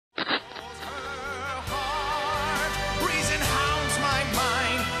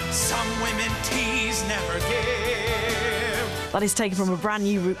he's never give. That is taken from a brand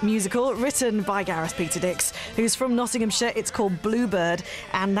new musical written by Gareth Peter Dix, who's from Nottinghamshire. It's called Bluebird,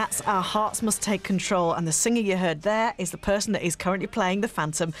 and that's Our Hearts Must Take Control. And the singer you heard there is the person that is currently playing the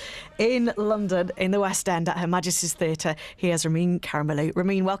Phantom in London, in the West End, at Her Majesty's Theatre. Here's Ramin Karimloo.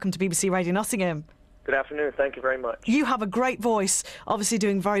 Ramin, welcome to BBC Radio Nottingham. Good afternoon. Thank you very much. You have a great voice, obviously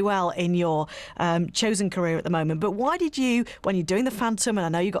doing very well in your chosen career at the moment. But why did you, when you're doing the Phantom, and I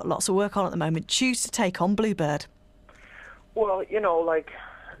know you've got lots of work on at the moment, choose to take on Bluebird? Well, you know, like,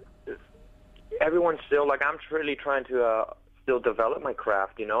 everyone's still, like, I'm really trying to still develop my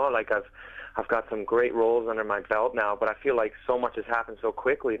craft, you know? Like, I've got some great roles under my belt now, but I feel like so much has happened so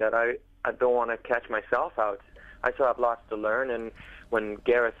quickly that I don't want to catch myself out. I still have lots to learn, and when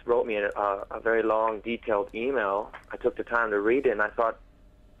Gareth wrote me a very long, detailed email, I took the time to read it, and I thought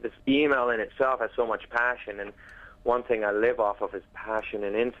this email in itself has so much passion, and one thing I live off of is passion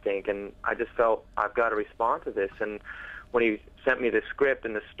and instinct, and I just felt I've got to respond to this. And when he sent me the script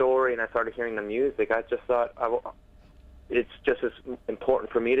and the story and I started hearing the music, I just thought it's just as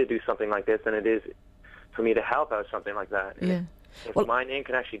important for me to do something like this than it is for me to help out something like that. Yeah. If my name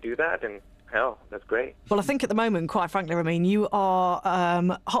can actually do that, then hell, that's great. Well, I think at the moment, quite frankly, Ramin, you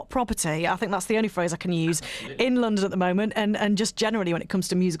are hot property. I think that's the only phrase I can use in London at the moment, and just generally when it comes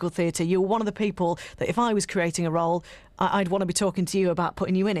to musical theatre. You're one of the people that if I was creating a role, I'd want to be talking to you about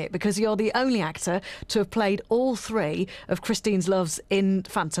putting you in it, because you're the only actor to have played all three of Christine's loves in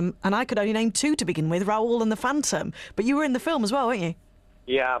Phantom, and I could only name two to begin with, Raoul and the Phantom. But you were in the film as well, weren't you?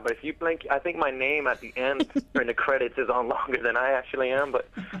 Yeah, but if you blink, I think my name at the end or in the credits is on longer than I actually am. But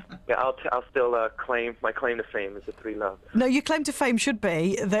yeah, I'll still claim my claim to fame is the three loves. No, your claim to fame should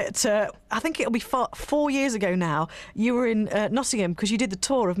be that I think it'll be 4 years ago now. You were in Nottingham because you did the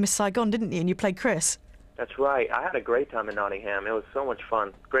tour of Miss Saigon, didn't you? And you played Chris. That's right. I had a great time in Nottingham. It was so much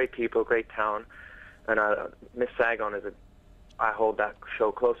fun. Great people, great town, and Miss Saigon I hold that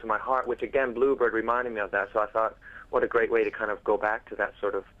show close to my heart. Which again, Bluebird reminded me of that. So I thought, what a great way to kind of go back to that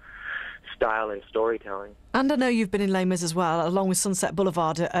sort of style in storytelling. And I know you've been in Les Mis as well, along with Sunset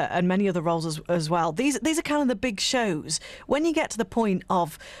Boulevard and many other roles as well. These are kind of the big shows. When you get to the point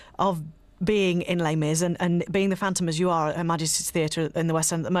of being in Les Mis and being the Phantom as you are at Her Majesty's Theatre in the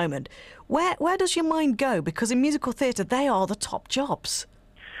West End at the moment, where does your mind go? Because in musical theatre, they are the top jobs.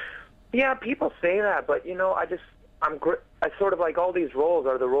 Yeah, people say that, but you know, I sort of like all these roles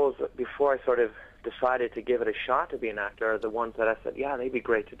are the roles that before I sort of decided to give it a shot to be an actor are the ones that I said, yeah, they'd be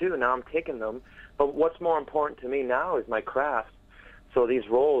great to do. Now I'm taking them. But what's more important to me now is my craft. So these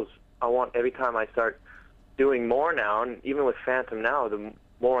roles, I want every time I start doing more now, and even with Phantom now, the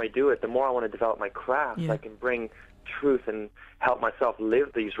more I do it, the more I want to develop my craft. Yeah. I can bring truth and help myself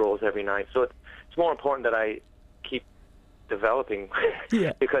live these roles every night. So it's more important that I keep developing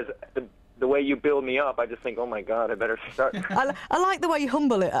yeah. Because the way you build me up, I just think, oh my God, I better start. I like the way you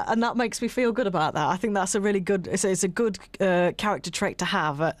humble it, and that makes me feel good about that. I think that's a really good, it's a good character trait to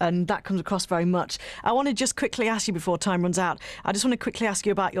have, and that comes across very much. I want to just quickly ask you before time runs out, I just want to quickly ask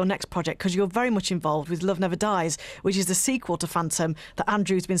you about your next project, because you're very much involved with Love Never Dies, which is the sequel to Phantom that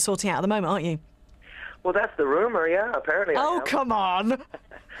Andrew's been sorting out at the moment, aren't you? Well, that's the rumour, yeah, apparently. Oh, come on!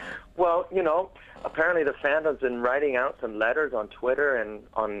 Well, you know, apparently the Phantom's been writing out some letters on Twitter and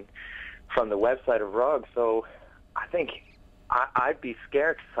from the website of Rug, so I think I'd be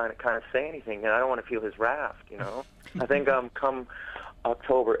scared to kind of say anything, and I don't want to feel his wrath, you know. I think come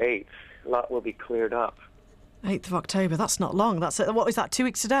October 8th, a lot will be cleared up. 8th of October, that's not long. What is that, 2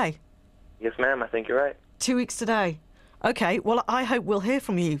 weeks today? Yes, ma'am, I think you're right. 2 weeks today. OK, well, I hope we'll hear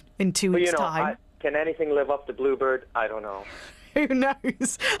from you in 2 weeks' time. Can anything live up to Bluebird? I don't know. Who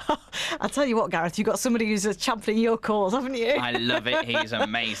knows? I'll tell you what, Gareth, you've got somebody who's championing your cause, haven't you? I love it. He's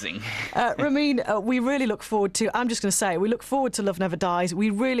amazing. Ramin, we really look forward to, I'm just going to say, we look forward to Love Never Dies. We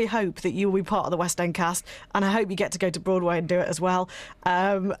really hope that you will be part of the West End cast, and I hope you get to go to Broadway and do it as well.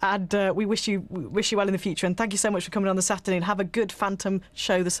 We wish you well in the future, and thank you so much for coming on this afternoon. Have a good Phantom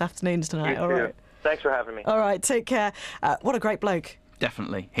show this afternoon tonight. All right. Thanks for having me. All right, take care. What a great bloke.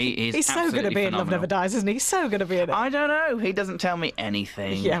 Definitely. He's so good at being in Love Never Dies, isn't he? He's so good at being in it. I don't know. He doesn't tell me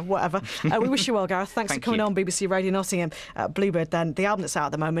anything. Yeah, whatever. We wish you well, Gareth. Thanks for coming on BBC Radio Nottingham. Bluebird, then, the album that's out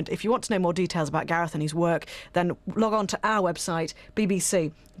at the moment. If you want to know more details about Gareth and his work, then log on to our website,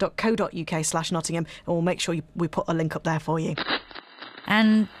 bbc.co.uk/Nottingham, and we'll make sure we put a link up there for you.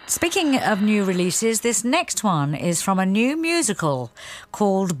 And speaking of new releases, this next one is from a new musical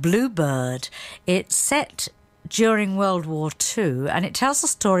called Bluebird. It's set during World War II, and it tells the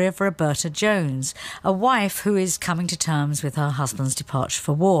story of Roberta Jones, a wife who is coming to terms with her husband's departure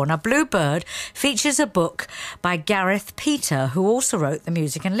for war. Now, Bluebird features a book by Gareth Peter, who also wrote the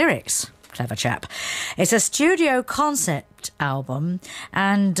music and lyrics. Clever chap. It's a studio concept album,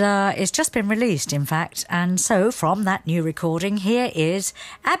 and it's just been released, in fact. And so, from that new recording, here is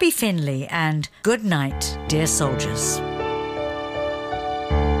Abby Finley and Goodnight, Dear Soldiers.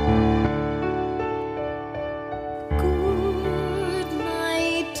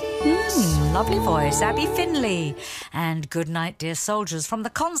 Lovely voice, Abby Finley, and Goodnight, Dear Soldiers, from the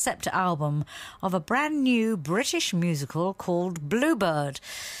concept album of a brand new British musical called Bluebird.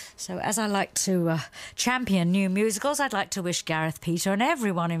 So as I like to champion new musicals, I'd like to wish Gareth, Peter and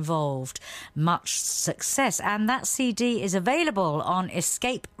everyone involved much success. And that CD is available on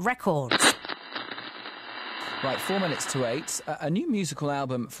Escape Records. Right, 4 minutes to 8. A new musical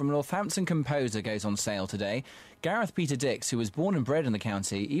album from Northampton composer goes on sale today. Gareth Peter Dix, who was born and bred in the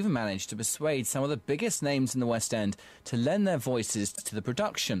county, even managed to persuade some of the biggest names in the West End to lend their voices to the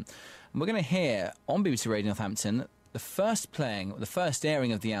production. And we're going to hear on BBC Radio Northampton the first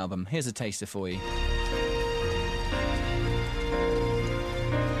airing of the album. Here's a taster for you.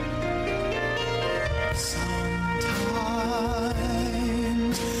 Sometimes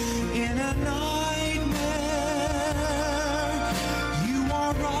in a nightmare, you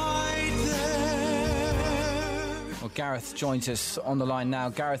are right there. Well, Gareth joins us on the line now.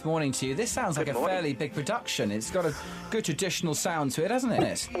 Gareth, morning to you. This sounds like a fairly big production. It's got a good traditional sound to it, hasn't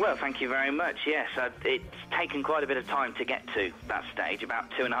it? Well, thank you very much. Yes, it's taken quite a bit of time to get to that stage, about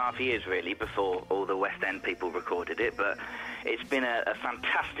 2.5 years really, before all the West End people recorded it. But it's been a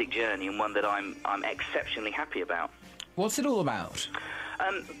fantastic journey, and one that I'm exceptionally happy about. What's it all about?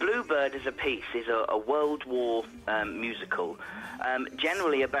 Bluebird as a piece is a World War musical,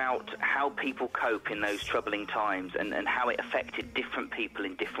 generally about how people cope in those troubling times and how it affected different people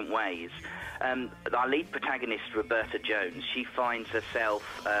in different ways. Our lead protagonist, Roberta Jones, she finds herself,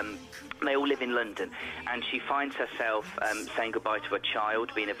 they all live in London, and she finds herself saying goodbye to her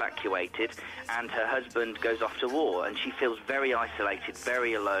child, being evacuated, and her husband goes off to war, and she feels very isolated,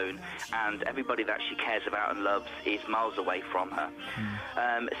 very alone, and everybody that she cares about and loves is miles away from her.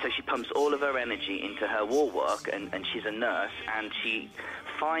 So she pumps all of her energy into her war work, and she's a nurse, and she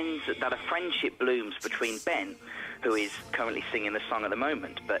finds that a friendship blooms between Ben, who is currently singing the song at the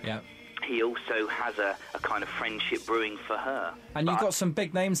moment, but he also has a kind of friendship brewing for her. And you've got some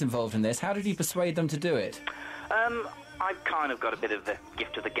big names involved in this. How did you persuade them to do it? I've kind of got a bit of the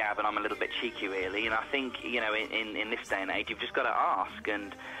gift of the gab, and I'm a little bit cheeky, really. And I think, you know, in this day and age, you've just got to ask.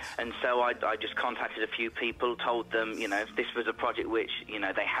 And so I just contacted a few people, told them, you know, if this was a project which, you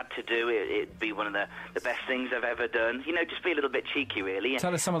know, they had to do, it'd be one of the best things they've ever done. You know, just be a little bit cheeky, really.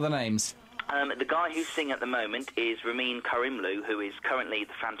 Tell us some of the names. The guy who's singing at the moment is Ramin, who is currently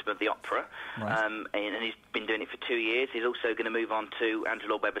the Phantom of the Opera, and he's been doing it for 2 years. He's also going to move on to Andrew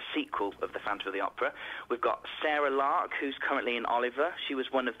Lloyd Webber's sequel of the Phantom of the Opera. We've got Sarah Lark, who's currently in Oliver. She was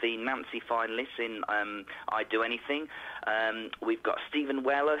one of the Nancy finalists in I'd Do Anything. We've got Stephen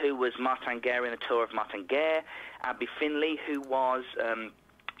Weller, who was Martin Guerre in a tour of Martin Guerre. Abby Finley, who was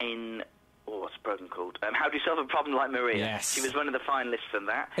in... what's the program called? How Do You Solve a Problem Like Maria? Yes. She was one of the finalists in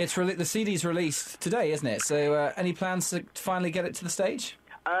that. The CD's released today, isn't it? So any plans to finally get it to the stage?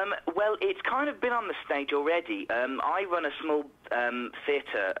 Well, it's kind of been on the stage already. I run a small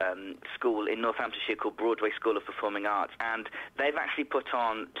theatre school in Northamptonshire called Broadway School of Performing Arts, and they've actually put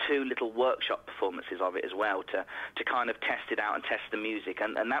on 2 little workshop performances of it as well to kind of test it out and test the music,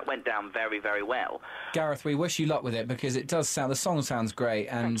 and that went down very, very well. Gareth, we wish you luck with it, because it does sound, the song sounds great,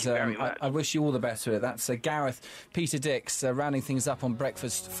 and Thank you very much. I wish you all the best with it. That's Gareth Peter Dix rounding things up on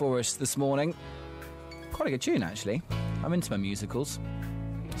breakfast for us this morning. Quite a good tune, actually. I'm into my musicals.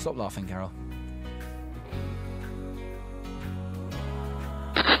 Stop laughing, Carol.